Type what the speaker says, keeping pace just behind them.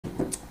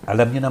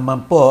alam niyo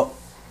naman po,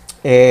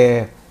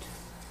 eh,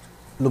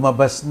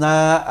 lumabas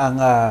na ang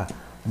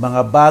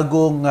mga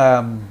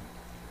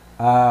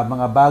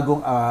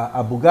bagong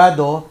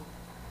abogado,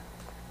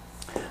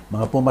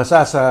 mga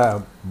pumasa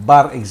sa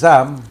bar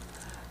exam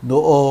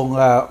noong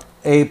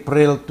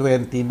April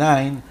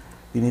 29.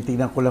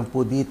 Tinitingnan ko lang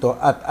po dito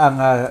at ang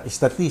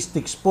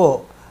statistics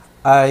po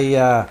ay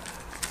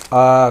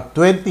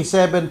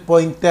 27.36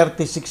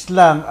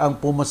 lang ang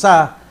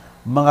pumasa,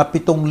 mga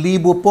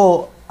 7,000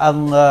 po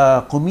ang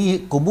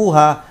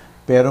kumuha,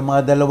 pero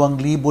mga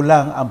 2,000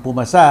 lang ang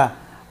pumasa,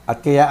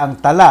 at kaya ang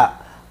tala,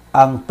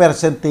 ang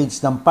percentage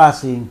ng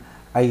passing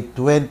ay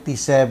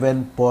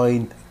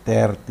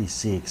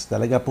 27.36.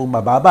 Talaga po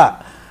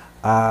mababa.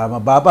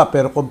 Mababa,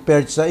 pero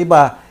compared sa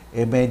iba,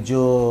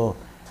 medyo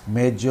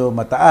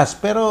mataas.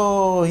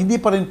 Pero hindi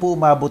pa rin po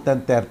umabot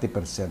ng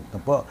 30%. No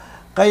po?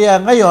 Kaya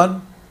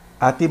ngayon,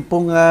 ating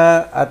pong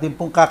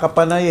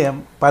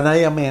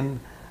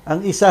panayamin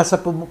ang isa sa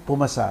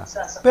pumasa.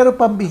 Pero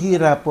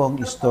pambihira po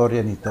ang istorya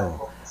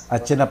nito.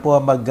 At siya na po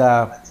ang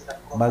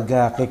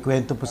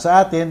magkikwento po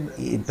sa atin.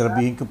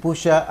 I-interviewin ko po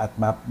siya at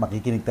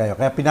makikinig tayo.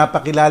 Kaya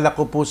pinapakilala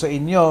ko po sa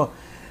inyo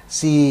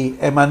si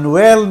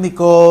Emmanuel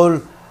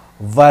Nicole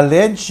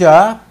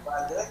Valencia.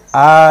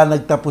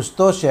 Nagtapos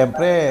to,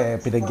 siyempre,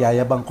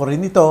 pinagyayabang ko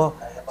rin ito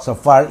sa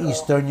Far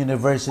Eastern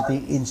University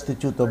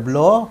Institute of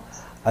Law.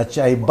 At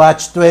siya ay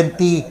batch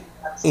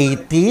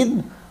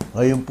 2018.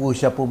 Ngayon po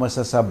siya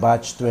pumasa sa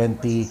batch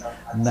 2019.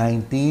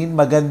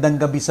 Magandang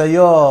gabi sa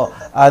iyo,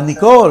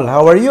 Nicole.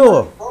 How are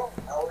you?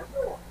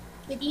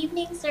 Good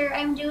evening, sir.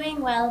 I'm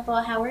doing well po.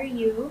 How are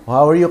you?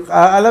 How are you?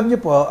 Alam niyo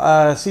po,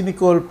 si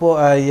Nicole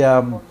po ay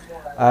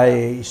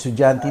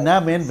estudyante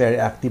namin. Very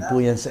active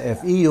po yan sa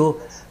FEU.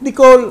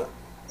 Nicole,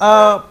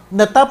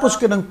 natapos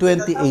ka ng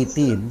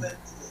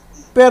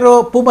 2018,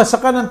 pero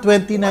pumasa ka ng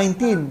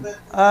 2019.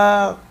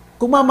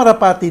 Kung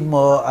mamarapatin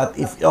mo at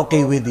if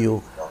okay with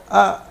you,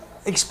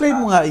 explain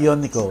mo nga iyon,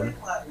 Nicole.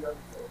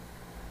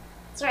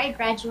 Sir, I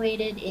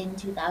graduated in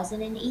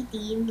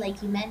 2018,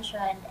 like you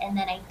mentioned, and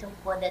then I took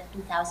po the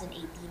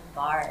 2018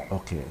 bar.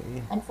 Okay.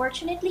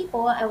 Unfortunately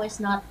po, I was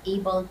not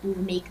able to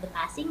make the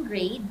passing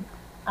grade.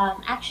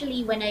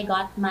 Actually, when I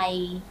got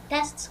my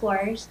test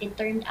scores, it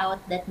turned out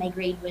that my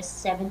grade was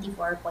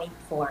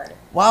 74.4.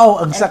 Wow,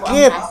 ang Pero po,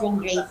 sakit!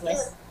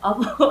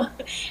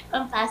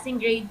 ang passing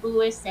grade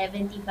po was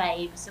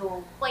 75. So, zero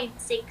point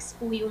 0.6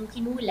 po yung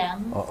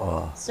kinulang.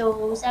 Oo.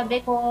 So,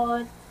 sabi ko,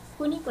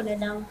 kunin ko na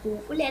lang po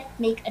ulit,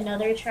 make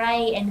another try,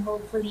 and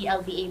hopefully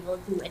I'll be able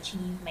to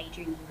achieve my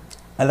dream.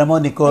 Alam mo,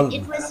 But Nicole,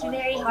 it was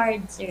very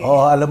hard, sir,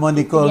 oo, alam mo, to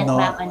Nicole, get no?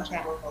 back on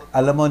track.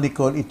 Alam mo,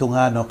 Nicole, ito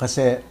nga, no?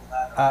 Kasi,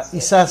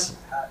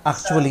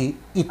 actually,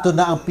 ito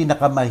na ang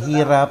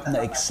pinakamahirap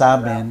na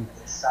examen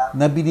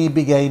na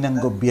binibigay ng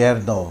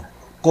gobyerno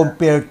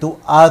compared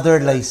to other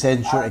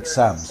licensure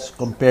exams,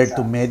 compared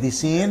to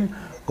medicine,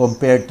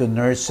 compared to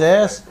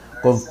nurses,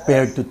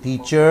 compared to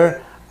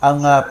teacher.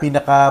 Ang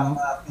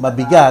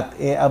pinakamabigat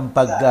ang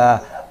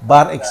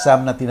bar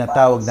exam na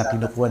tinatawag na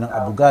kinukuha ng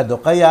abogado.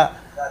 Kaya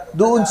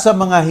doon sa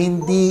mga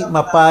hindi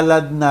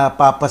mapalad na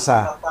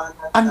papasa,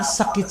 ang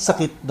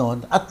sakit-sakit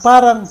nun at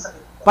parang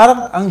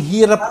ang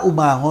hirap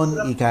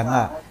umahon, ika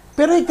nga.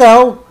 Pero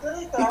ikaw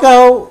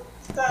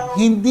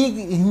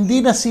hindi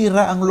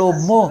nasira ang loob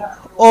mo,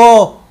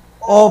 o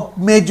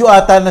medyo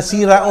ata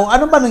nasira, o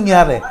ano ba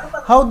nangyari?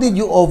 How did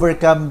you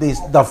overcome the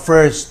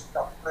first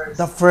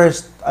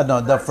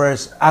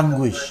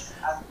anguish,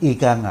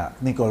 ika nga?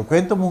 Nicole,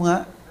 kwento mo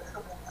nga.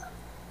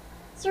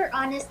 Sir,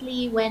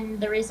 honestly,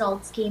 when the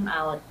results came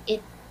out,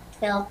 it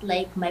felt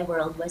like my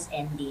world was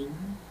ending.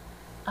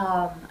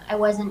 I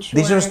wasn't sure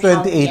This was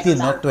how to get 2018,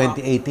 no? back up.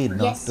 2018,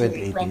 no? Yes, sir,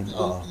 2018.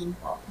 Oo. 2018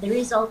 po. The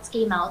results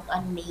came out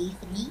on May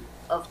 3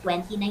 of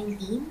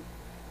 2019.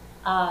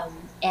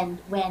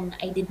 And when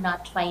I did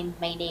not find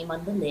my name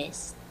on the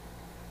list,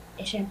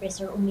 syempre,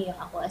 sir,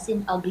 umiyak ako. As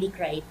in, ugly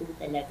cry po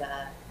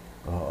talaga.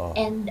 Oo.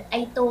 And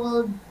I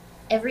told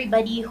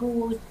everybody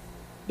who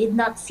did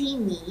not see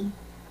me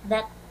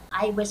that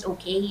I was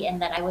okay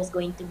and that I was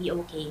going to be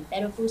okay.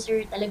 Pero po,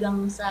 sir,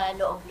 talagang sa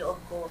loob-loob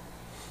ko,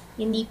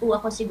 hindi po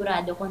ako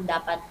sigurado kung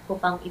dapat ko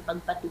pang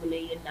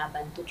ipagpatuloy yung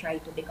laban to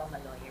try to become a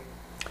lawyer.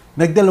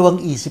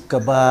 Nagdalawang isip ka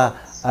ba,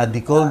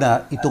 Nicole,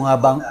 na ito nga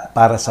bang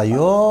para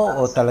sa'yo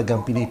o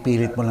talagang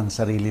pinipilit mo lang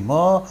sarili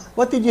mo?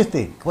 What did you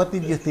think? What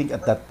did you think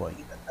at that point?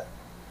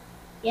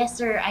 Yes,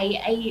 sir.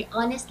 I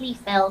honestly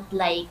felt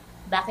like,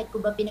 bakit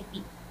ko ba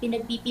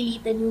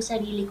pinagpipilitan yung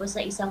sarili ko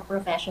sa isang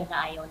profession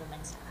na ayaw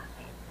naman sa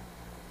akin?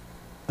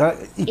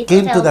 It It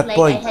came to felt that like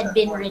point. I had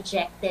been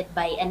rejected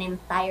by an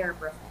entire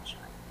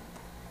profession.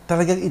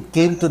 Talagang it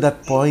came to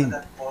that point.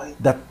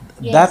 That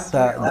Yes,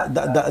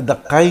 the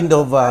kind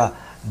of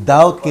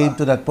doubt came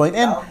to that point.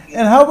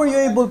 And how were you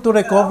able to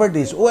recover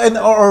this?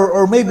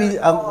 Or maybe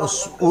ang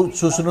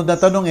susunod na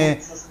tanong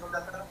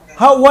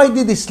why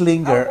did this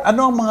linger?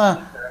 Ano ang mga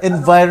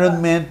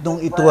environment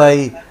nung ito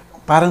ay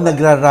parang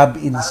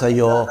nagra-rub in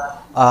sa'yo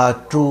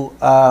through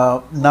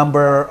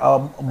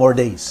more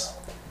days?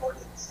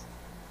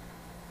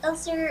 Well,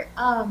 sir,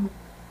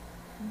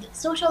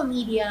 social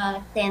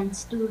media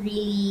tends to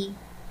really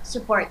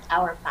support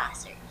our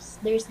passers.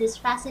 There's this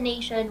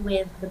fascination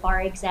with the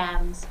bar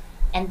exams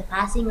and the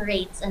passing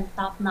rates and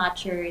top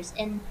notchers,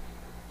 and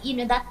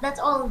that's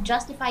all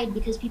justified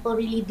because people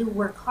really do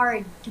work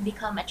hard to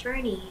become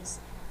attorneys.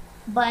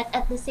 But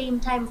at the same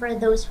time, for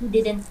those who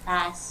didn't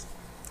pass,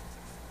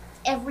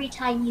 every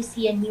time you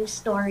see a news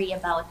story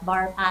about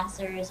bar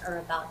passers or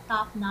about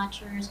top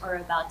notchers or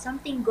about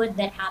something good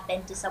that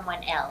happened to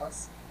someone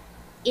else,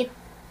 it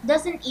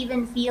doesn't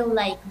even feel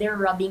like they're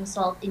rubbing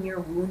salt in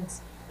your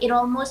wounds. It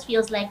almost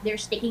feels like they're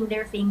sticking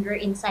their finger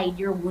inside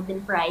your wound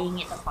and prying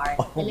it apart.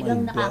 Oh my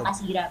Talagang God.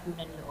 nakakasira po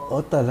ng loob.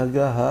 Oh,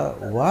 talaga ha?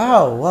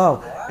 Wow, wow.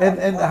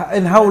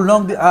 And how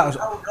long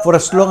for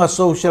as long as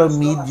social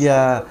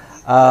media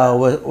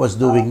was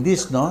doing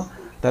this, no?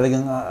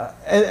 Talagang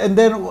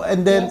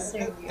Yes,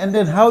 sir. and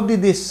then how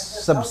did this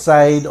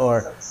subside,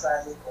 or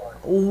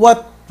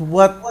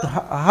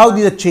how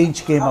did the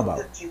change came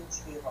about?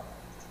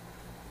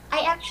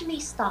 I actually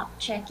stopped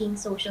checking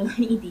social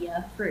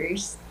media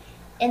first.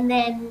 And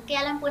then,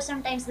 kaya lang po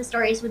sometimes the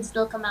stories would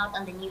still come out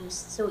on the news.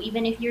 So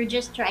even if you're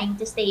just trying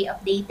to stay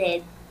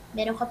updated,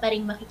 meron ka pa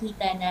ring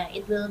makikita na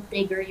it will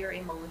trigger your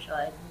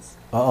emotions.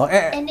 Oo,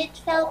 And it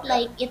felt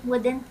like it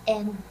wouldn't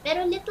end.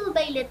 Pero little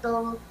by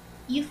little,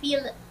 you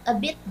feel a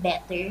bit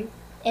better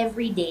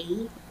every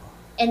day.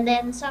 And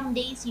then some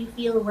days you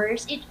feel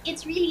worse.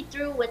 It's really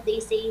true what they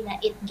say na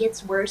it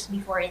gets worse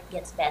before it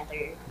gets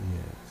better.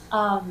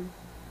 Um,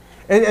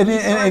 you and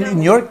sort in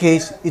of, your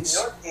case,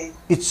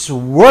 it's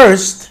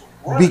worst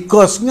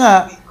because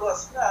nga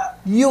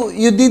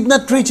you did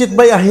not reach it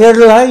by a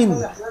hairline.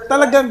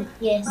 Talagang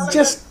yes,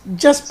 sir.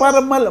 just para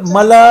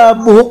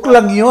malabuhok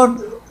lang yon.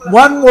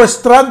 One more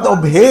strand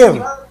of hair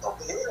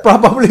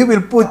probably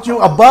will put you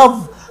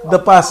above the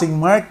passing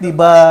mark, di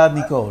ba,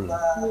 Nicole?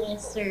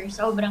 Yes, sir.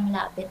 Sobrang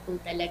lapit po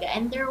talaga.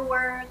 And there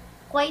were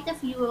quite a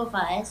few of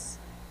us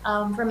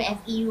from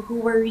FEU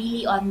who were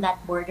really on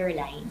that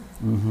borderline.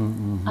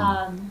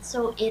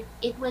 So it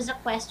was a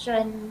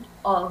question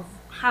of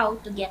how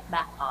to get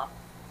back up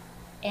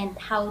and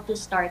how to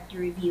start to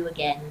review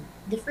again.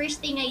 The first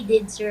thing I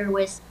did, sir,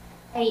 was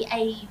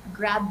I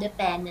grabbed a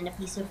pen and a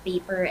piece of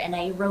paper and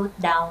I wrote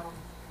down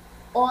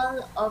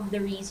all of the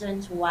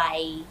reasons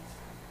why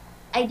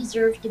I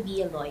deserve to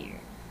be a lawyer.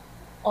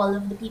 All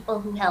of the people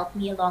who helped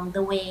me along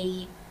the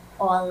way,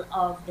 all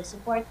of the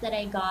support that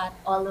I got,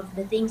 all of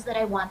the things that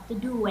I want to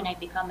do when I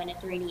become an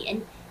attorney,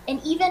 and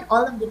even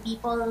all of the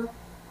people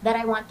that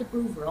I want to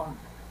prove wrong.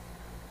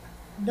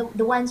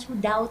 The ones who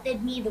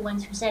doubted me, the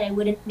ones who said I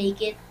wouldn't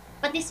make it,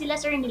 pati sila,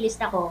 sir,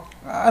 nilista ko.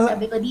 Ala-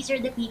 Sabi ko, these are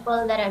the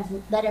people that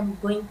I'm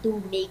going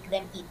to make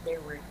them eat their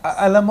words.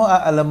 alam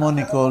mo,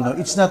 Nicole, no,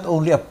 it's not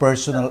only a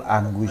personal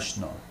anguish,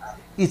 no.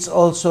 It's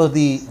also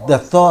the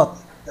thought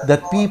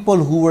that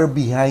people who were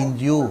behind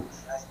you,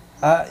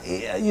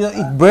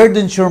 it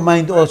burdens your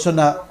mind also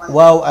na,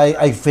 wow,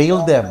 I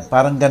failed them.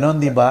 Parang ganon,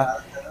 di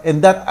ba?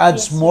 And that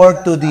adds Yes, more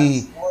sir. to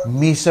the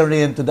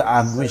misery and to the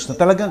anguish. No?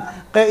 Talagang,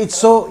 kaya it's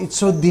so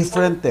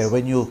different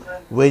when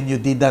you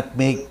did not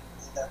make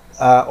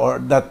or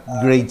that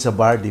grade sa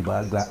bar, di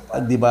ba?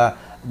 Di ba,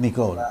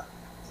 Nicole?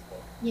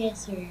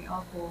 Yes, sir.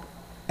 Opo.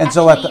 And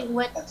so Actually,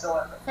 what?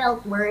 what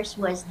felt worse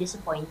was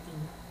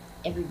disappointing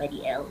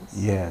everybody else.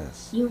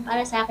 Yes. Yung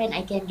para sa akin,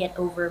 I can get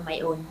over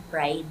my own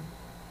pride.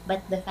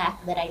 But the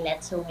fact that I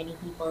let so many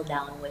people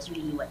down was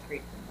really what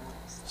hurt the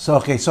most. So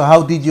okay, so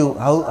how did you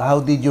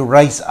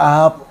rise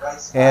up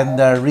and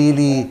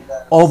really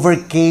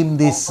overcame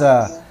this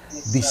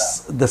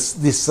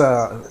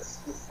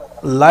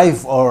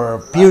life or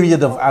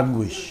period of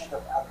anguish?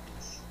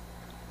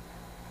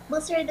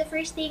 Well, sir, the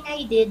first thing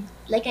I did,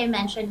 like I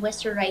mentioned, was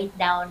to write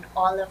down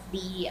all of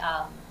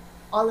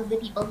the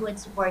people who had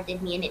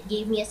supported me, and it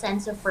gave me a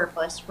sense of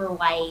purpose for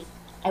why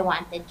I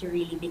wanted to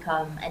really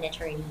become an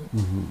attorney.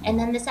 And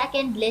then the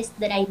second list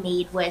that I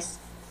made was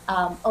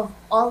of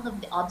all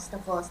of the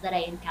obstacles that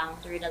I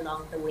encountered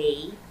along the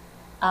way,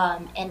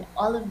 and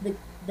all of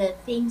the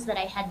things that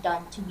I had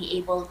done to be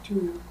able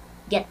to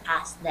get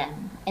past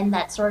them, and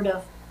that sort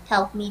of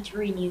helped me to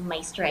renew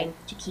my strength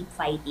to keep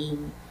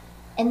fighting.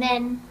 And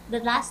then the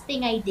last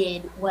thing I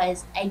did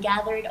was I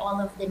gathered all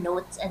of the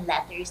notes and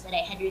letters that I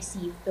had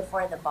received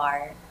before the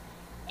bar,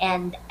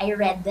 and I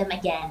read them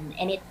again,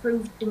 and it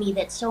proved to me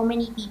that so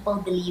many people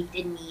believed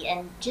in me,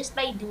 and just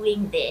by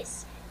doing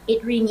this,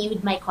 it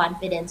renewed my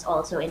confidence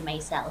also in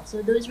myself.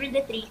 So those were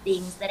the three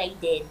things that I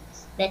did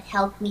that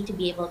helped me to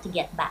be able to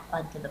get back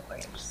onto the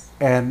course.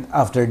 And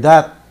after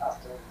that,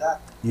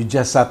 you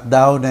just sat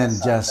down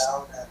and just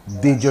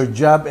did your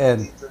job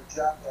and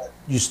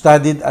you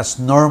studied as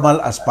normal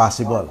as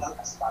possible.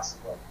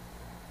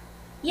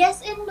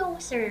 Yes and no,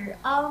 sir.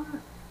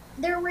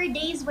 There were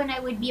days when I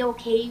would be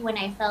okay, when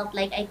I felt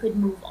like I could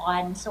move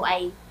on. So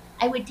I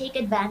would take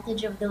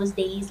advantage of those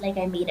days, like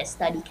I made a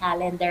study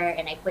calendar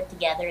and I put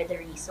together the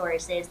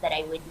resources that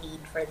I would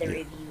need for the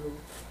review.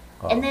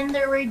 And Oh. then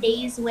there were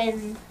days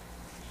when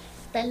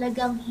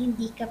talagang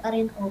hindi ka pa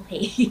rin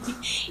okay.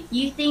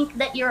 You think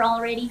that you're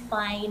already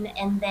fine,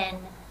 and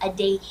then a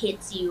day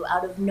hits you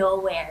out of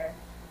nowhere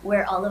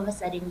where all of a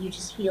sudden you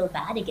just feel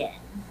bad again.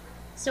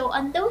 So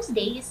on those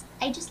days,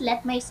 I just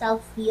let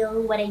myself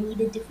feel what I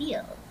needed to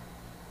feel.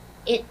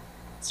 It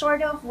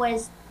sort of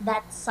was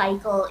that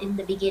cycle in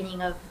the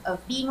beginning of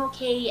being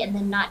okay and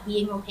then not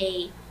being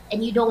okay,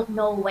 and you don't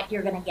know what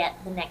you're gonna get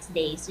the next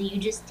day. So you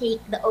just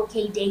take the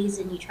okay days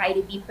and you try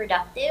to be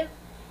productive,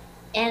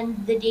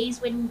 and the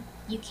days when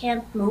you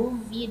can't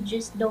move, you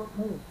just don't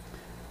move.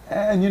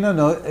 And you know,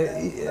 no,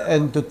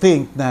 and to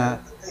think na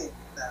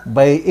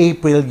by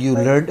April you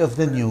learned of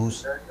the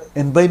news,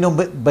 and by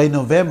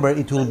November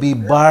it will be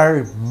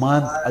bar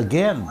month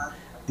again.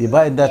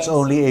 Diba? And that's Yes.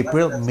 only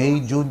April, May,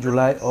 June,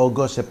 July,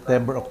 August,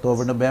 September,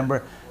 October,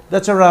 November.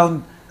 That's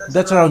around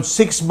that's around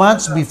 6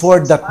 months before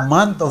that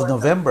month of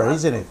November,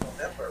 isn't it?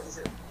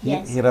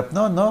 Yes. Hirap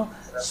no, no?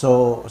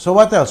 So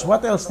what else?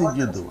 What else did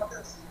you do?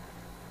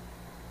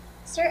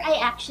 Sir, I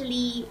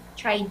actually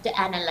tried to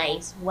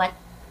analyze what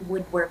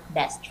would work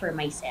best for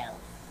myself.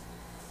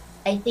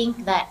 I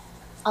think that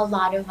a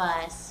lot of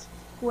us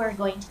who are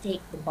going to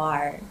take the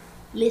bar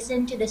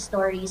listen to the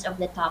stories of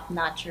the top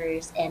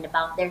notchers and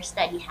about their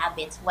study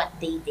habits, what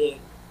they did.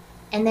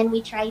 And then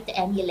we try to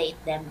emulate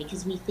them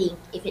because we think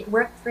if it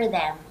worked for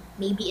them,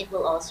 maybe it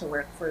will also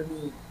work for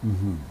me.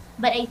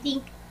 But I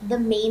think the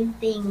main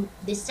thing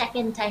the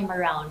second time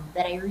around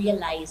that I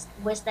realized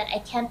was that I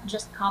can't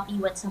just copy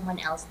what someone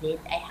else did.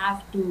 I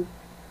have to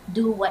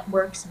do what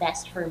works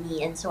best for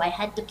me. And so I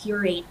had to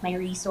curate my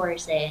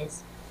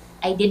resources.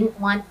 I didn't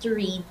want to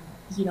read,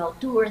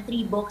 2 or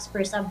 3 books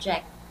per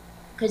subject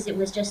because it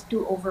was just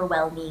too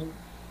overwhelming.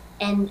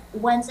 And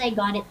once I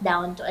got it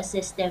down to a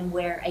system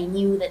where I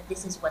knew that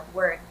this is what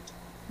worked,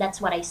 that's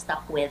what I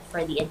stuck with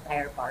for the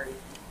entire bar review.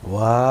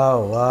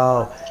 Wow,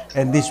 wow.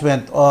 And this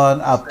went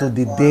on up to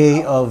the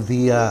day of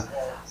the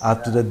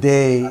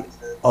day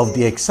of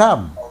the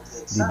exam,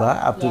 'di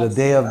ba? Up to the Yes.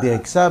 day of the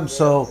exam.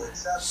 So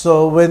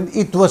when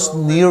it was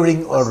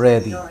nearing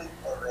already,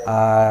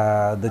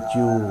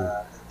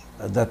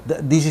 that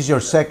this is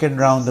your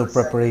second round of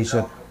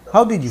preparation,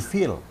 how did you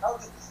feel?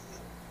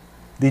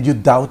 Did you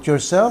doubt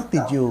yourself?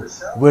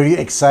 Were you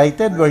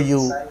excited? Were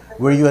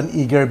you an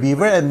eager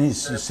beaver and you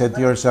said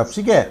to yourself,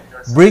 "Sige,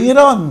 bring it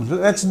on.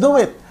 Let's do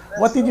it."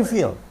 What did you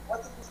feel?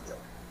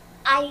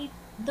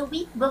 The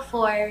week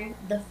before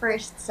the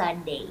first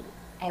Sunday,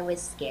 I was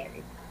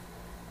scared.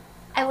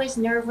 I was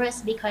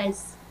nervous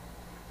because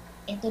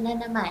ito na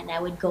naman,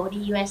 I would go to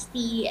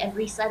UST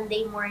every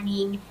Sunday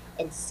morning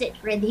and sit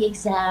for the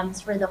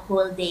exams for the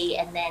whole day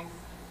and then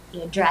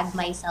drag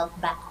myself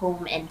back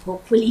home and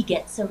hopefully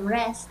get some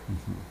rest.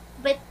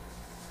 But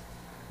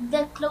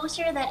the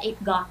closer that it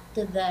got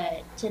to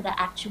the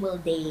actual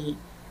day,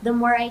 the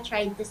more I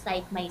tried to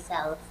psych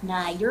myself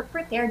na you're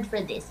prepared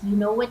for this. You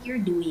know what you're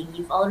doing.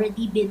 You've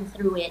already been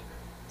through it.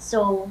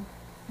 So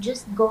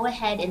just go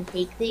ahead and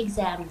take the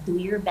exam, do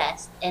your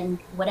best,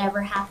 and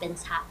whatever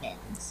happens,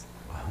 happens.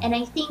 And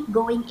I think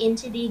going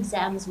into the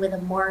exams with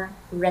a more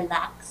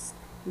relaxed,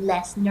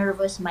 less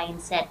nervous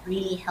mindset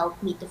really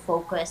helped me to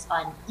focus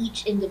on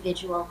each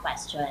individual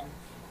question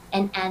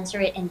and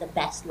answer it in the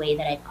best way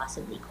that I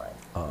possibly could.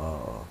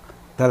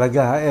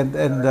 Talaga,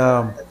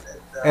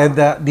 and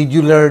did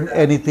you learn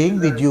anything?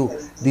 Did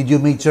you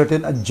make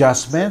certain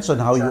adjustments on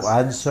how you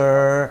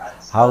answer,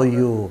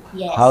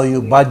 Yes. how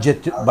you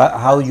budget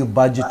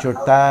your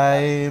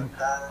time,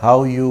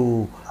 how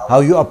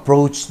you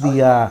approach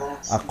the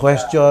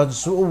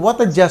questions?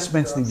 What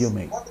adjustments did you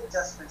make?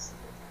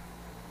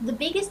 The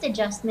biggest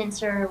adjustment,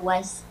 sir,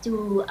 was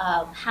to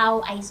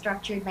how I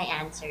structured my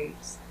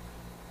answers.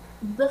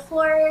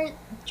 Before,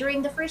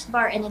 during the first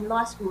bar and in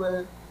law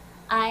school,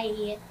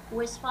 I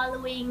was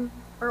following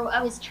or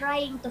I was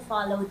trying to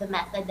follow the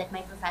method that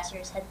my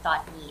professors had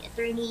taught me.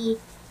 Attorney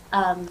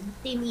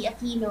Timmy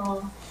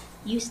Aquino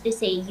used to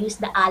say, use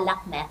the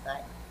ALAC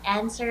method: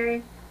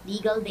 answer,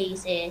 legal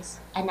basis,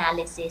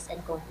 analysis,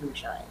 and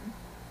conclusion.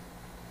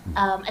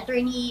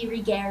 Attorney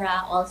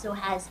Rigera also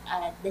has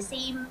the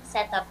same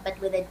setup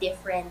but with a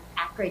different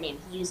acronym.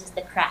 He uses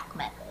the CRACK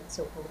method.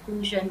 So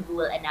conclusion,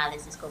 rule,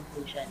 analysis,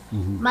 conclusion.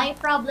 My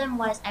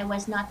problem was I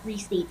was not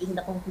restating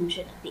the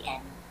conclusion at the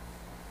end.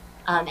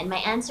 And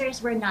my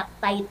answers were not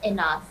tight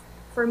enough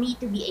for me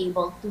to be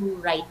able to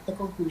write the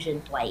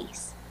conclusion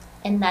twice.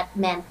 And that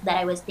meant that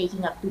I was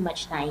taking up too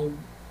much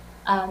time.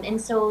 And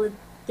so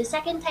the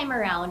second time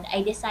around,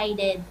 I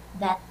decided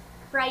that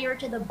prior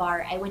to the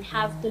bar, I would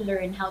have to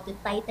learn how to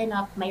tighten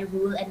up my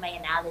rule and my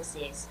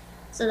analysis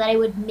so that I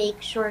would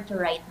make sure to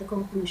write the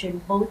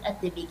conclusion both at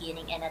the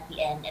beginning and at the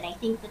end. And I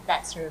think that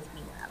that served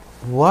me well.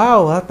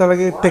 Wow,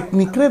 talaga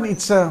technique rin.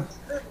 It's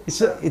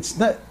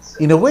not,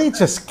 in a way,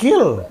 it's a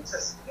skill.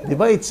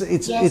 Diba?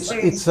 Yes, sir.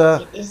 It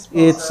is po.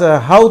 It's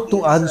how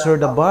to answer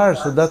the bar.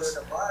 So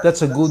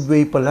that's a good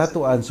way pala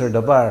to answer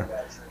the bar.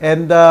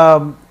 And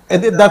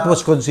that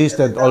was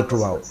consistent all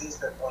throughout.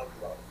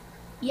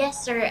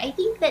 Yes, sir. I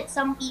think that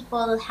some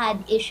people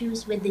had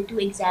issues with the two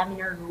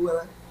examiner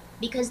rule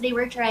because they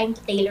were trying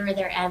to tailor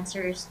their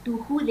answers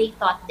to who they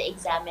thought the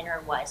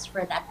examiner was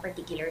for that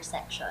particular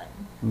section.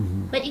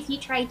 But if you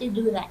try to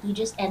do that, you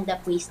just end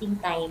up wasting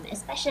time,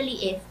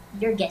 especially if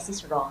your guess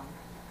is wrong.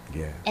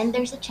 And Yes.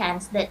 there's a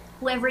chance that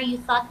whoever you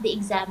thought the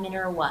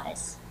examiner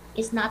was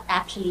is not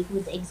actually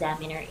who the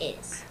examiner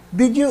is.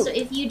 Did So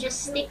you if you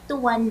just stick to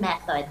one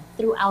method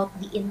throughout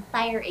the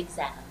entire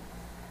exam,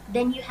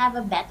 then you have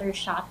a better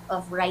shot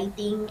of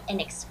writing and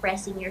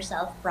expressing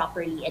yourself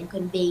properly and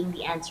conveying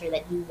the answer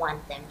that you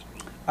want them to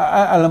read.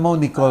 alam mo,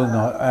 Nicole,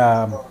 no,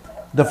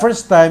 the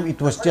first time it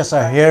was just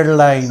a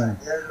hairline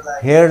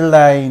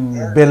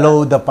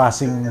below the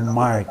passing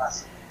mark.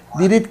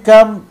 Did it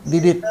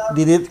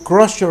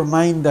cross your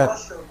mind that,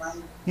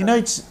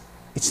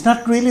 it's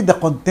not really the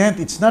content,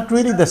 it's not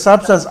really the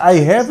substance, I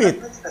have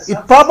it. It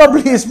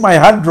probably is my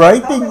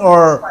handwriting,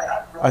 or,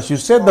 as you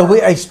said, the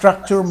way I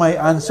structure my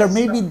answer.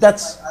 Maybe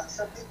that's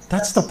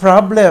the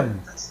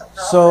problem.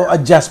 So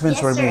adjustments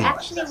Yes, were sir. made.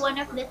 Actually, one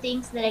of the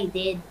things that I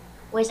did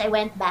was I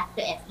went back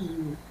to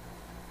FEU.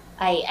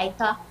 I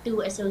talked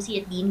to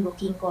Associate Dean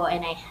Booking ko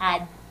and I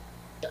had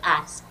to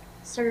ask,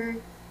 Sir,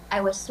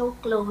 I was so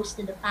close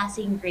to the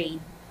passing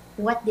grade.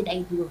 What did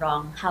I do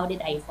wrong? How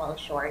did I fall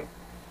short?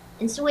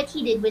 And so what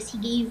he did was he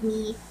gave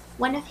me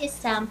one of his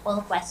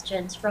sample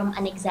questions from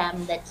an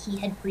exam that he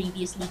had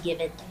previously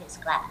given to his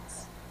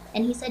class.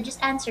 And he said,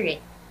 just answer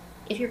it.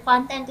 If your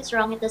content is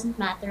wrong, it doesn't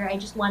matter. I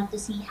just want to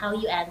see how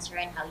you answer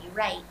and how you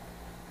write.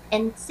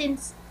 And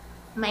since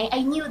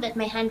I knew that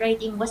my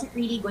handwriting wasn't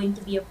really going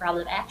to be a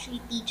problem, I actually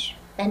teach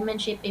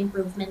penmanship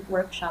improvement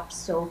workshops,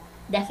 so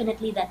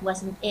definitely that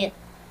wasn't it.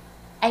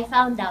 I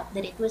found out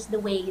that it was the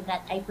way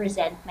that I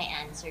present my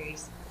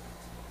answers.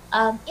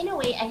 In a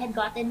way, I had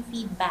gotten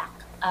feedback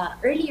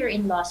earlier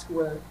in law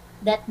school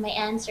that my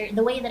answer,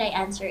 the way that I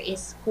answer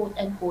is quote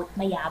unquote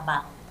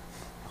mayabang.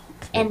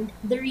 And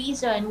the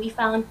reason we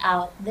found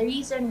out, the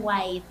reason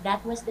why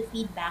that was the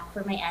feedback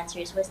for my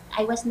answers was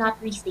I was not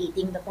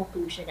restating the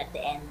conclusion at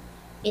the end.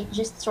 It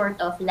just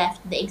sort of left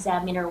the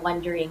examiner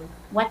wondering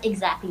what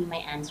exactly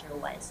my answer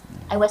was.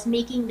 I was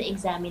making the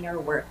examiner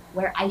work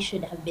where I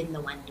should have been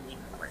the one doing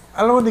the work.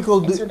 Alam mo,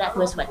 Nicole, And so that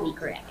was what we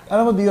corrected.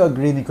 alam mo, do you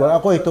agree, Nicole?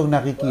 Ako itong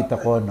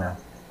nakikita ko, no?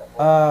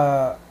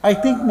 I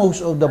think most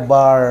of the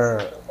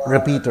bar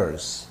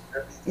repeaters,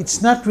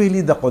 it's not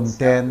really the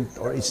content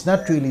or it's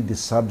not really the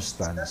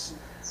substance.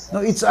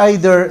 No, it's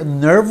either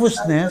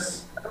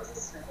nervousness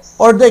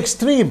or the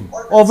extreme,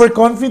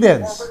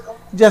 overconfidence.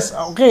 Just,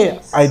 okay,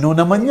 Yes. I know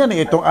naman yan,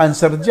 itong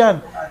answer dyan.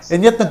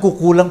 And yet,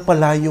 nagkukulang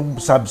pala yung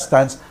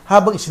substance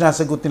habang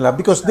isinasagot nila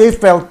because they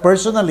felt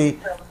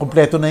personally,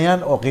 kompleto na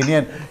yan, okay na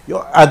yan.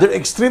 Yung other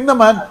extreme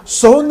naman,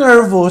 so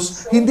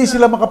nervous, hindi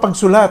sila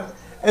makapagsulat.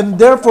 And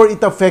therefore,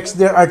 it affects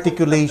their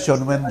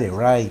articulation when they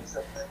write.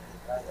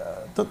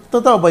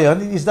 Totoo ba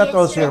yan? Is that Yes,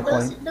 also sir. your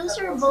point? Those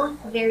are both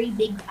very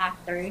big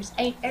factors.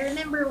 I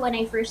remember when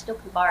I first took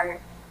the bar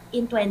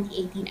in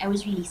 2018, I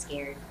was really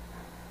scared.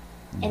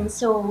 And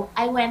so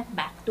I went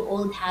back to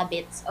old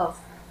habits of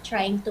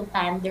trying to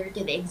pander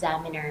to the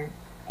examiner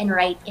and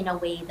write in a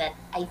way that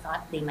I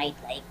thought they might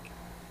like,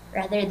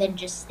 rather than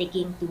just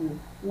sticking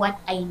to what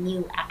I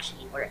knew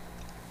actually worked.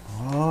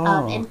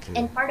 Oh, okay.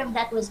 And part of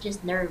that was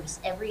just nerves.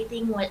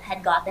 Everything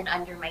had gotten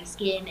under my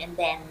skin, and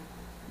then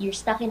you're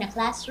stuck in a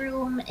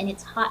classroom and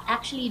it's hot.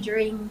 Actually,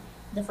 during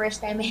the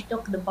first time I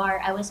took the bar,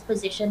 I was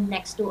positioned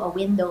next to a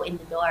window in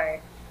the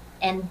door.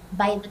 And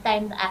by the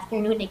time the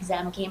afternoon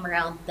exam came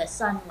around, the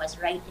sun was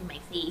right in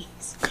my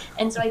face.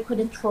 And so I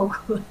couldn't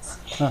focus.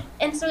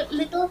 And so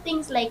little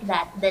things like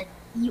that that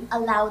you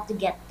allow to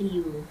get to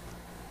you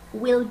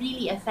will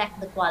really affect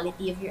the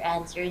quality of your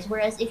answers.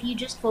 Whereas if you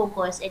just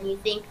focus and you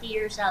think to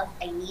yourself,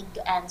 I need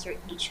to answer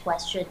each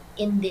question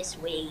in this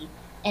way,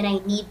 and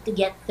I need to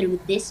get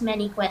through this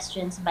many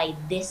questions by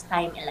this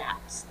time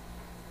elapsed,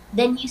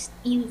 then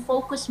you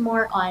focus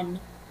more on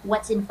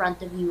what's in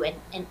front of you,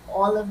 and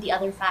all of the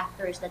other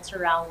factors that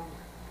surround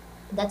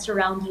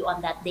you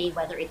on that day,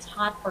 whether it's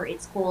hot or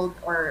it's cold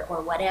or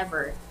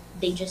whatever,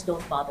 they just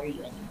don't bother you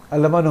anymore.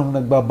 Alam mo, nung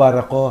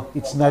nagbabar ako,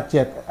 it's not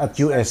yet at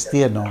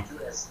UST, no?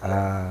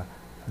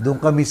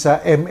 Doon kami sa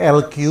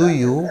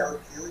MLQU,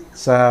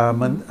 sa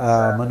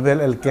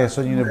Manuel L.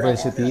 Quezon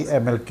University,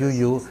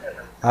 MLQU,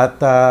 at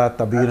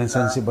tabi yun ng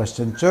San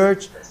Sebastian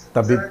Church,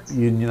 tabi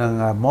yun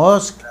ng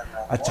mosque,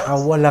 at saka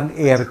walang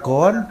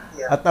aircon,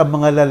 at ang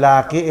mga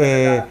lalaki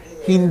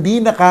hindi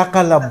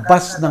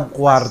nakakalabas ng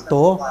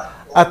kwarto,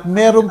 at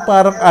meron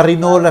parang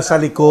arinola sa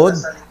likod,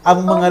 ang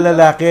mga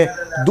lalaki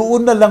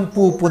doon na lang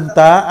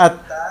pupunta, at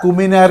kung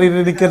may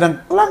naririnig ka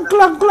ng klang,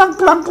 klang, klang,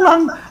 klang,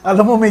 klang,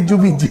 alam mo medyo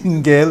may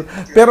jingle,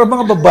 pero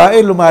mga babae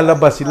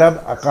lumalabas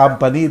sila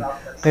accompanied.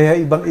 Kaya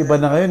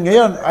ibang-iba na ngayon.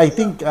 Ngayon, I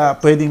think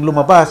pwedeng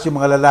lumabas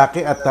yung mga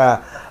lalaki at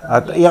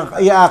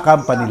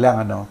i-accompany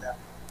lang, ano.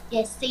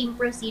 Yes, same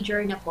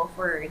procedure na po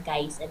for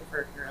guys and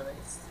for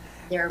girls.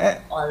 They're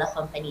all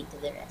accompanied to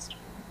the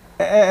restroom.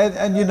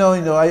 And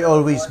I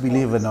always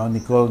believe,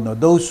 Nicole,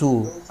 those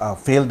who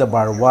fail the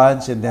bar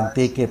once and then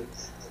take it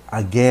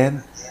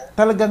again,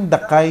 talagang the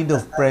kind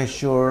of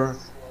pressure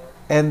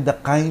and the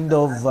kind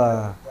of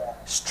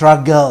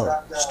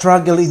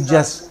struggle in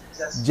just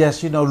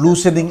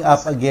loosening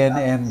up again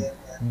and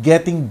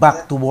getting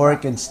back to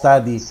work and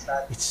study.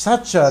 It's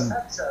such a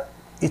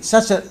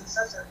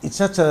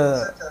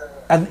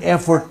an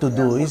effort to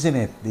do, isn't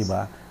it? Di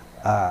ba?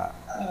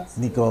 Yes.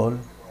 Nicole?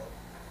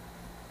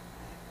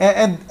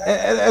 And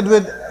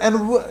with,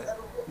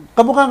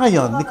 kamukha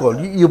ngayon,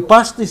 Nicole, you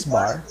pass this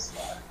bar,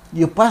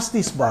 you pass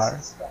this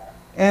bar,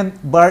 and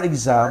bar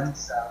exam,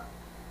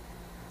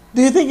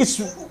 do you think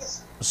it's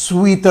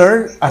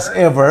sweeter as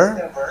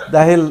ever?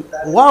 Dahil,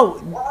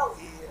 wow,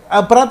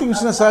 ang parating yung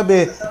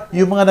sinasabi,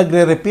 yung mga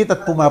nagre-repeat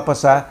at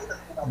pumapasa,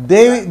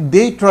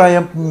 they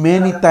triumph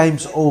many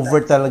times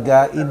over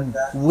talaga in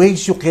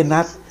ways you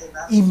cannot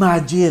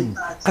imagine.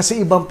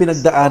 Kasi ibang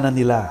pinagdaanan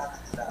nila.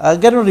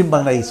 Ganun rin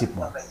bang naisip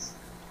mo?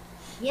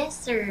 Yes,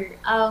 sir.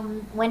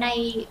 When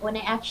I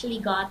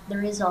actually got the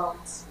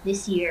results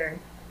this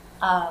year,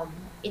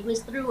 it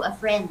was through a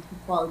friend who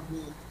called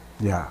me,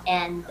 Yeah.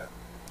 and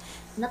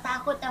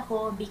natakot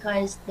ako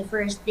because the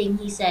first thing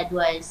he said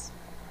was,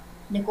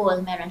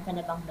 "Nicole, meron ka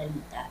na bang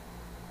balita?"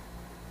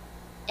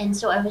 And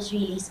so I was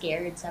really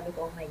scared. Sabi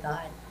ko, "Oh my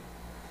God,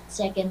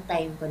 second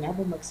time ko na,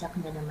 bumagsak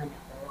na naman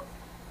ako."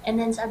 And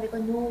then sabi ko,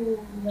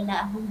 "No,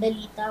 wala akong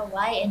balita.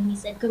 Why?" And he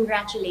said,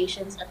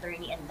 "Congratulations,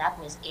 attorney." And that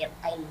was it.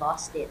 I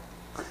lost it.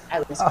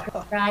 I was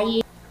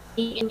crying,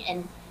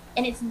 and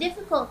it's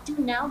difficult too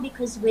now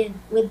because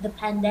with the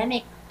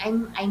pandemic,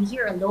 I'm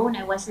here alone.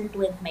 I wasn't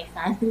with my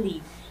family.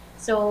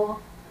 So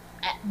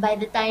by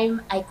the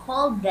time I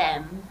called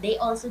them, they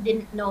also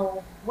didn't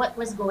know what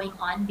was going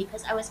on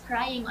because I was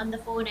crying on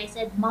the phone. I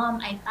said, "Mom,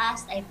 I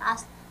passed."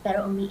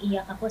 Pero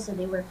umiiyak ako, so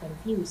they were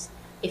confused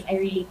if I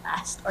really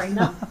passed or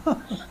not.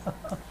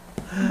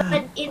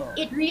 But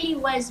it really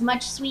was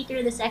much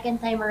sweeter the second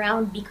time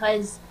around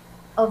because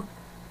of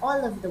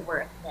all of the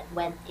work that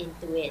went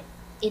into it.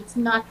 It's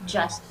not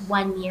just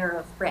 1 year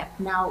of prep.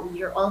 Now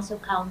you're also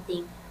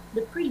counting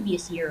the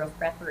previous year of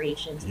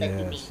preparations that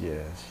you made, Yes,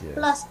 yes, yes.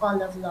 plus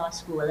all of law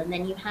school. And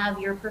then you have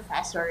your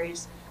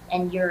professors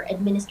and your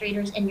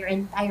administrators and your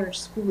entire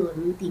school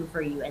rooting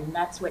for you. And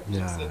that's what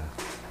makes it Yeah.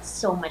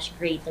 so much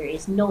greater,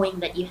 is knowing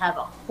that you have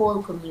a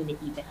whole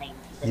community behind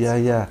you. Yeah,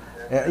 yeah.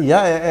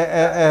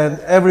 And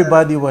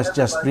everybody was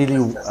just really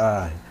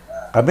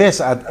kami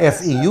sa at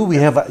FEU we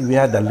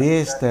had a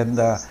list, and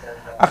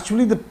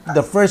actually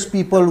the first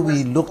people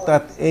we looked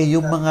at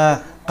yung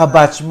mga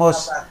kabatch mo.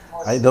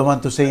 I don't want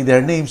to say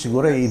their names,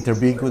 siguro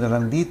i-interviewin ko na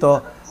lang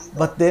dito,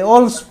 but they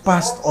all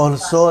passed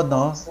also,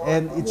 no?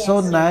 And it's so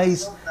Yes, sir.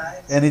 nice.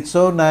 And it's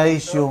so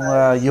nice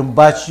yung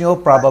batch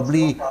nyo,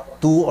 probably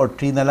 2 or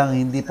 3 na lang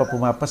hindi pa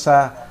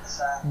pumapasa.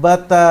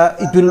 But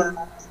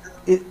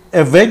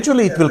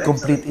eventually it will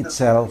complete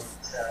itself.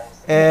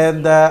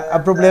 And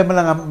ang problema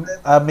lang,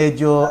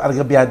 medyo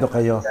argabyado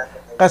kayo.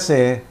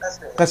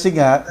 Kasi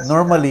nga,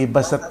 normally,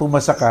 basta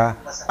pumasa ka,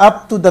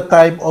 up to the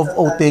time of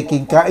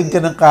oath-taking, kain ka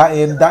ng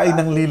kain, daing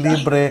ng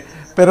lilibre,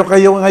 pero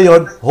kayo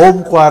ngayon, home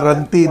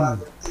quarantine.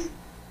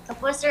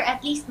 Tapos, sir,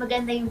 at least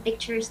maganda yung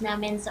pictures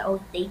namin sa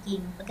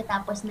oath-taking.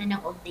 Pagkatapos na ng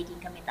oath-taking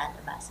kami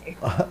tataba, sir.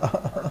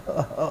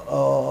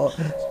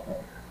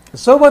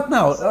 So what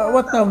now?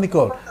 What now,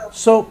 Nicole?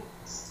 So,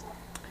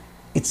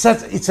 it's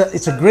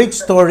a great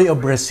story of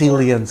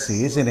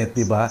resiliency, isn't it,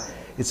 diba?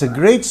 It's a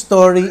great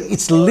story.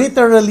 It's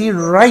literally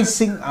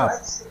rising up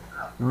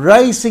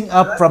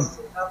from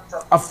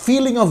a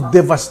feeling of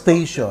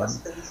devastation,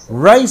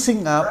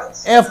 rising up,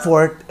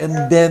 effort,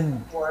 and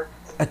then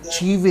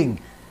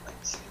achieving,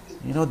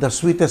 the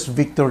sweetest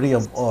victory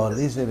of all,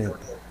 isn't it?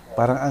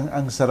 Parang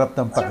ang sarap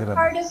ng So pakiramdam.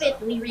 part of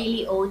it we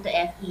really owe to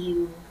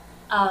FEU.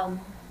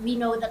 We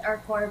know that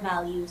our core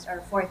values are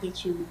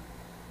fortitude,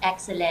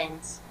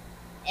 excellence,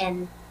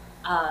 and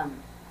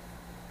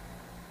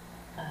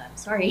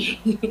sorry,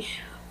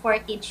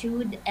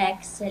 fortitude,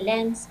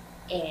 excellence,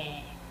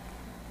 and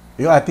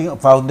Yung ating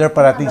founder,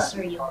 parating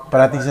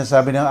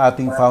sinasabi ng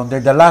ating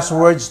founder, the last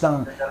words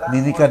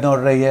ni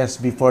Nicanor Reyes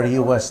before he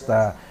was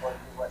the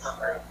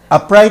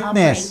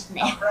uprightness. uprightness.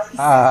 Yes.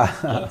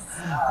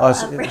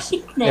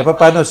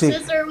 Paano So,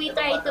 sir, we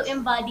try to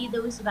embody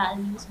those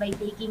values by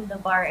taking the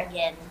bar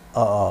again.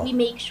 Oo. We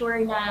make sure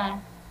na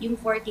yung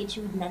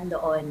fortitude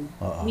nandoon.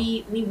 Oo.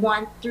 We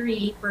want to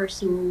really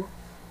pursue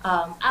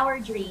our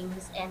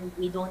dreams, and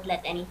we don't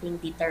let anything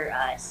deter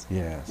us.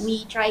 Yes.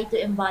 We try to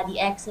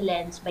embody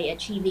excellence by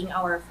achieving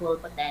our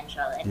full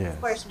potential. And Yes. of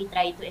course, we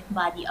try to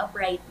embody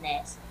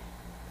uprightness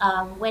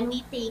when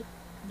we take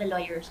the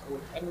lawyer's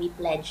oath and we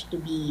pledge to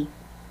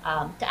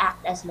act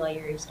as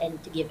lawyers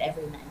and to give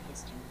every man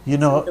his due.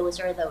 So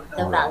those are the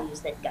values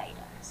that guide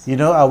us.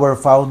 Our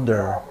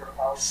founder,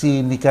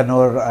 si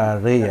Nicanor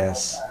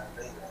Reyes,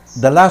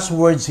 the last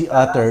words he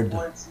uttered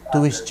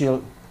to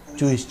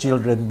his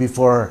children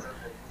before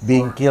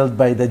being killed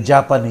by the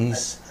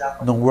Japanese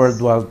nung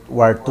World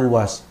War II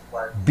was,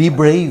 "Be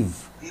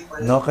brave."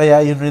 No,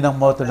 kaya yun rin ang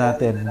motto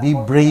natin, be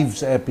brave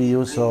sa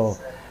FPU.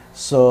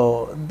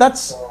 So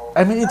that's,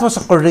 it was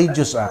a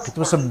courageous act. It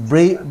was a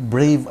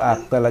brave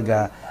act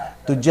talaga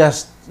to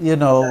just,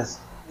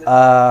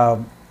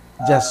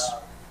 just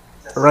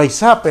rise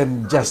up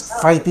and just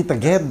fight it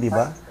again, di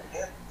ba?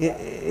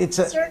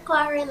 It's a, Sir,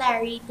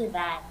 corollary to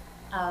that,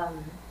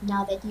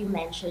 now that you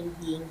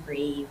mentioned being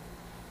brave,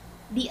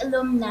 the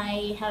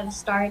alumni have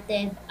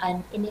started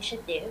an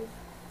initiative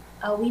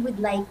we would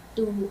like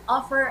to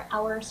offer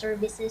our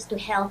services to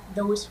help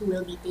those who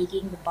will be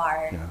taking the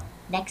bar Yeah.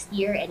 next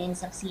year and in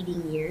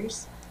succeeding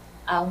years.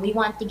 We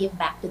want to give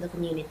back to the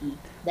community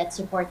that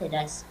supported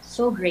us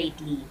so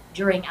greatly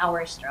during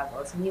our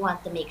struggles. And we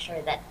want to make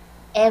sure that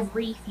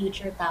every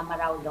future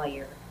Tamaraw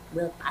lawyer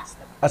will pass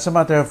the bar. As a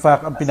matter of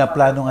fact, ang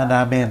pinaplano nga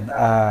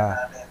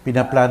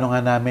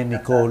namin,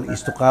 Nicole,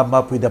 is to come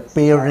up with a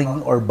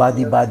pairing or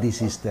body-body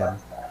system.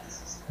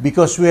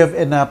 Because we have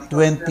enough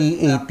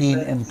 2018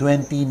 and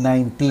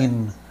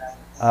 2019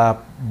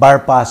 bar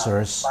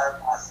passers,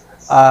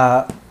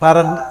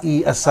 parang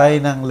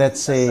i-assign ng,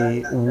 let's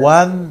say,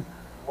 one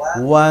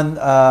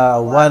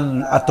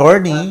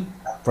attorney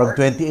from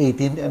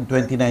 2018 and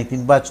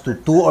 2019 batch to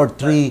two or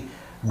three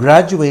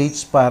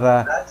graduates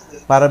para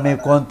may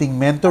konting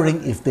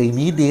mentoring if they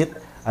need it.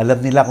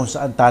 Alam nila kung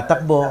saan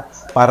tatakbo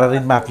para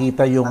rin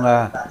makita yung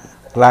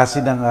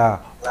klase ng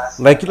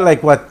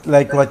like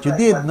what you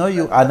did, no?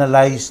 You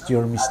analyzed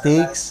your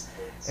mistakes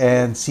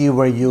and see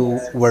where you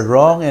were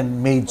wrong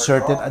and made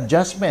certain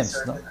adjustments,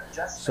 no?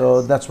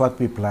 So that's what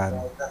we plan.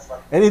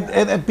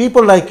 And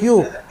people like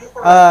you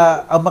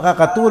ang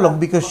makakatulong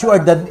because you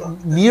are the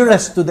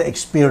nearest to the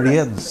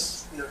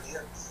experience.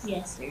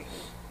 Yes, sir.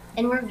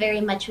 And we're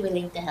very much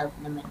willing to help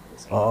naman po,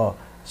 sir. Oo.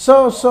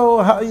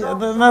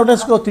 Now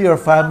let's go to your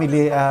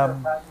family.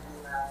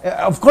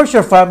 Of course,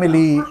 your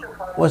family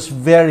was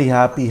very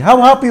happy. How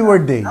happy were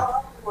they?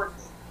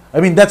 I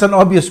mean, that's an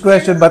obvious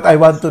question, but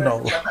I want to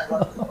know.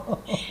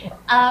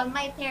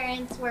 My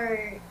parents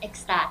were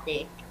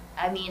ecstatic.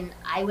 I mean,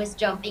 I was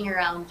jumping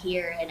around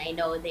here, and I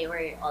know they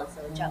were also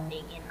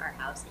jumping in our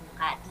house in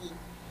Makati.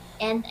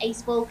 And I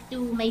spoke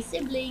to my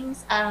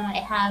siblings.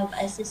 I have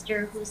a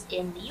sister who's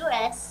in the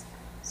US.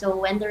 So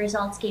when the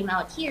results came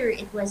out here,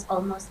 it was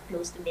almost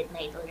close to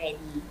midnight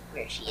already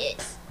where she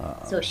is.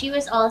 So she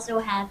was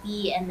also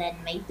happy. And then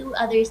my two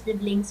other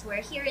siblings who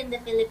are here in the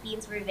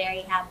Philippines were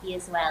very happy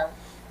as well.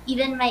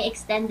 Even my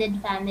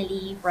extended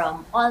family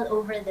from all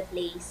over the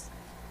place,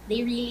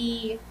 they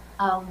really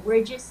were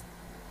just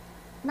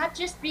not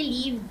just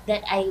relieved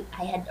that I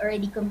had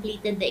already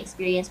completed the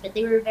experience, but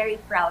they were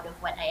very proud of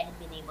what I had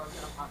been able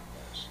to accomplish.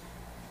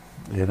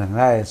 Yan na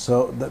nga eh.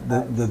 So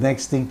the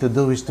next thing to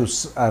do is to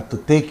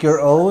take your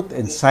oath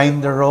and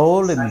sign the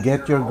roll and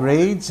get your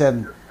grades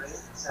and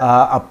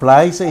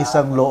apply sa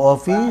isang law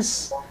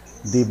office,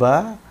 di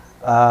ba?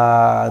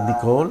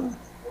 Nicole?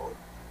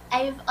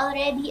 I've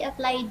already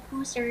applied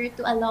po, sir,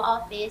 to a law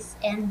office,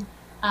 and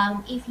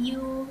if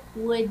you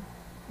would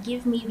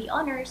give me the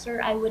honor,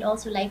 sir, I would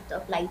also like to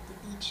apply to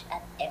teach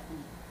at FE.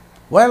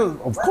 Well,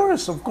 of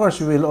course,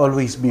 you will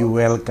always be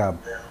welcome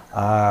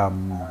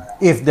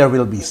if there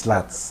will be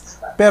slots.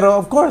 Pero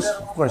of course,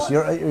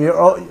 you're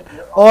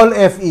all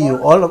FEU,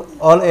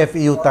 all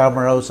FEU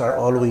Tamaraws are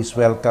always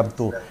welcome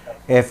to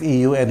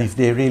FEU, and if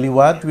they really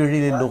want, we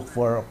really look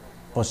for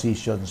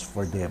positions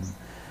for them.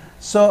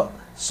 So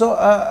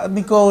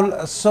Nicole,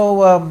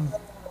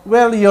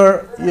 well,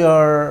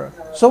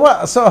 so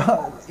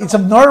it's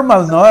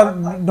abnormal, no?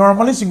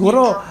 Normally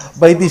siguro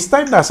by this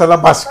time nasa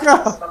labas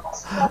ka.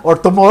 Or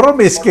tomorrow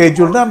may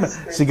schedule na,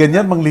 si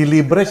ganyan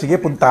manglilibre, sige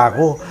punta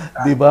ako,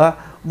 di ba?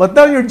 But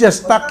now you're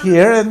just stuck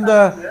here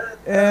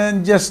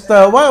and just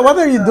what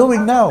are you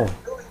doing now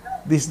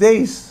these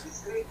days?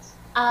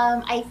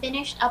 I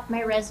finished up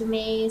my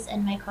resumes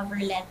and my cover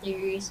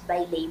letters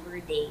by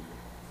Labor Day.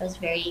 I was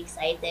very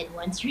excited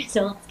once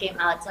results came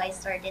out, so I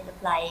started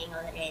applying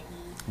already.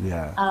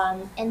 Yeah.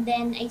 And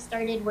then I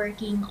started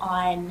working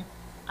on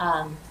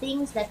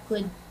things that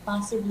could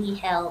possibly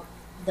help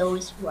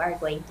those who are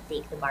going to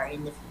take the bar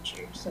in the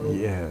future. So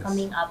Yes.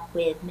 coming up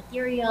with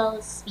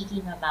materials,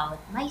 speaking about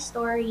my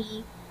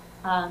story,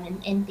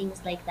 and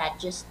things like that,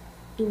 just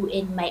to,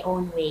 in my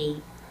own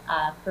way,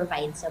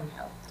 provide some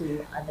help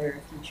to other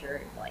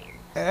future lawyers.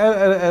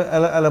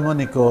 Alam mo,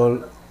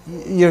 Nicole,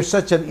 you're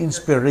such an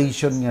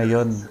inspiration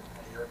ngayon.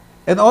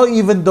 And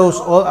even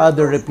all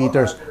other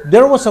repeaters.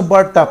 There was a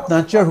bar top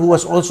notcher who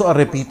was also a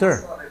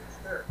repeater.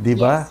 Di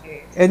ba? Yes, sir.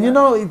 And you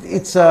know,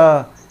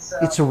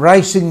 it's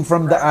rising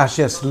from the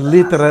ashes,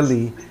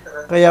 literally.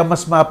 Kaya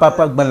mas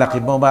mapapagmalaki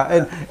mo.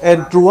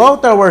 And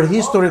throughout our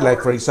history,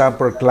 like for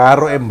example,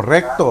 Claro M.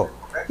 Recto,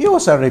 he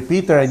was a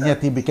repeater and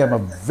yet he became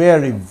a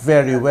very,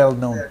 very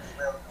well-known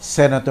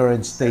senator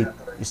and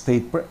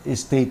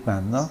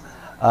statesman, no?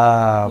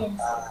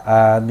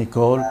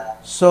 Nicole.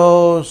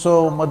 So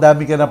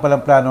madami ka na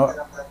palang plano.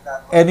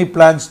 Any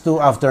plans to,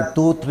 after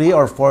 2, 3,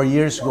 or 4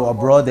 years, go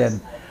abroad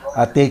and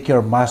take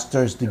your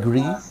master's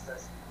degree?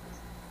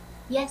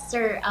 Yes,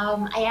 sir.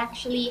 I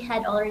actually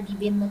had already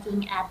been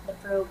looking at the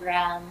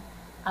program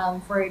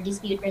for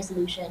dispute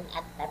resolution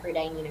at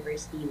Pepperdine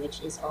University, which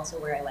is also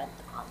where I went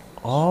to college.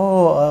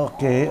 Oh,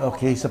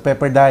 okay. Sa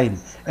Pepperdine.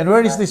 And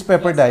where is this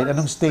Pepperdine?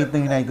 Anong state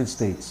ng United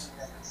States?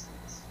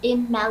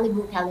 In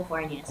Malibu,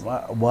 California, sir.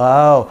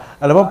 Wow.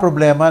 Alam mo, ang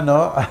problema,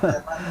 no?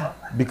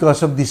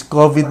 Because of this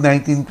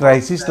COVID-19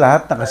 crisis,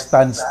 lahat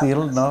naka-stand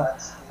still, no?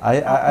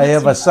 I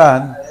have a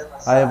son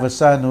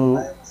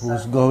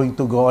who's going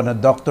to go on a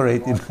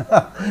doctorate in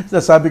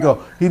sabi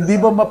ko, hindi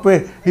ba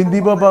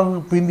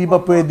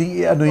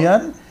pwedeng ano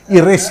yan?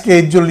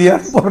 I-reschedule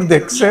yan for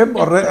next sem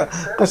or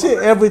kasi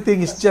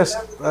everything is just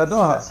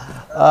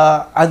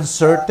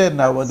uncertain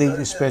nowadays,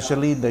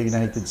 especially in the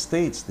United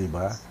States, di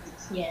ba?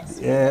 Yes,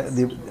 Yeah, yes.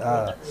 di, Very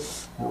true.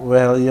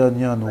 well,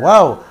 yun.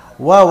 Wow.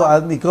 Wow,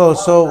 Nicole.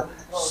 So,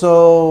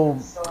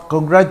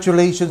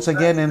 congratulations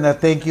again, and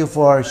thank you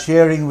for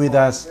sharing with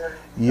us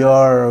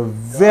your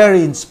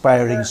very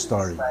inspiring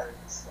story.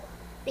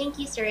 Thank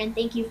you, sir, and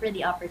thank you for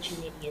the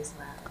opportunity as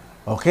well.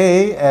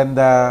 Okay, and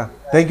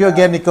thank you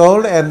again,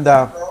 Nicole, and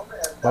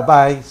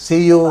bye-bye.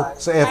 See you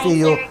sa Bye,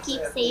 FEU. sir.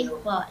 Keep safe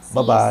po. See you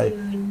Bye-bye.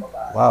 soon.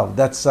 Wow,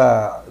 that's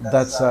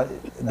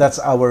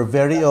our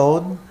very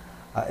own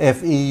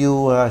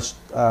FEU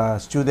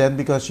student,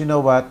 because you know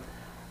what,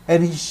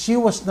 and she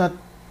was not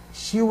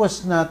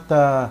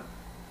uh,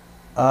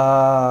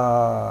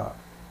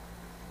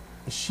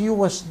 she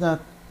was not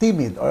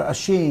timid or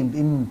ashamed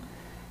in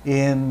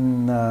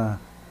uh,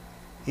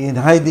 in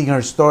hiding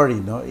her story,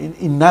 no,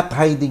 in not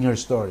hiding her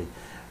story.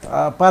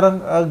 Parang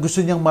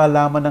gusto niyang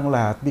malaman ng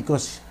lahat,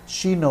 because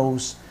she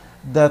knows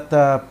that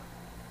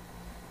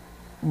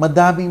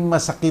madaming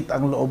masakit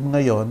ang loob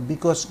ngayon,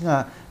 because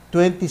nga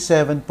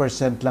 27%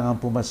 lang ang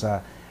pumasa,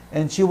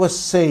 and she was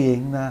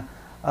saying na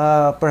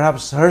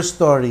perhaps her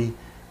story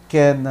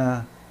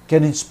can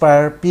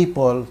inspire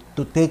people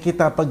to take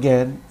it up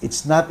again.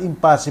 It's not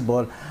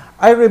impossible.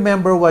 I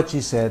remember what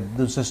she said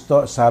dun sa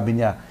sabi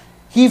niya,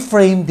 he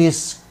framed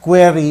this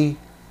query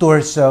to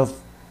herself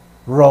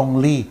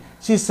wrongly.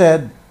 She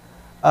said,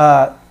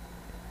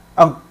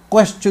 ang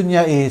question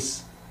niya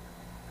is,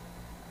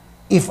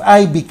 if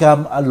I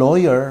become a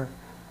lawyer,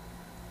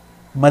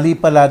 mali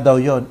pala daw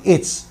yon.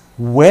 It's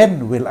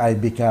when will I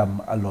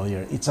become a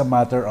lawyer? It's a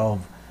matter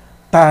of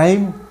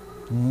time,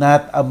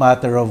 not a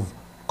matter of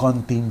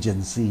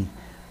contingency.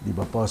 Di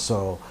ba po?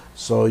 So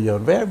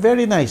yun. Very,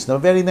 very nice, no?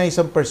 Very nice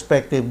ang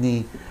perspective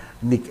ni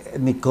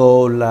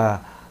Nicole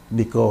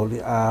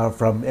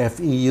from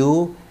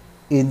FEU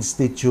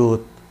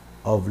Institute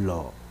of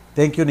Law.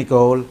 Thank you,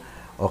 Nicole.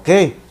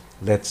 Okay,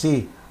 let's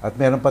see. At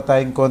meron pa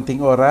tayong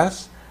konting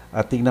oras.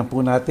 At tingnan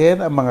po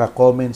natin ang mga comments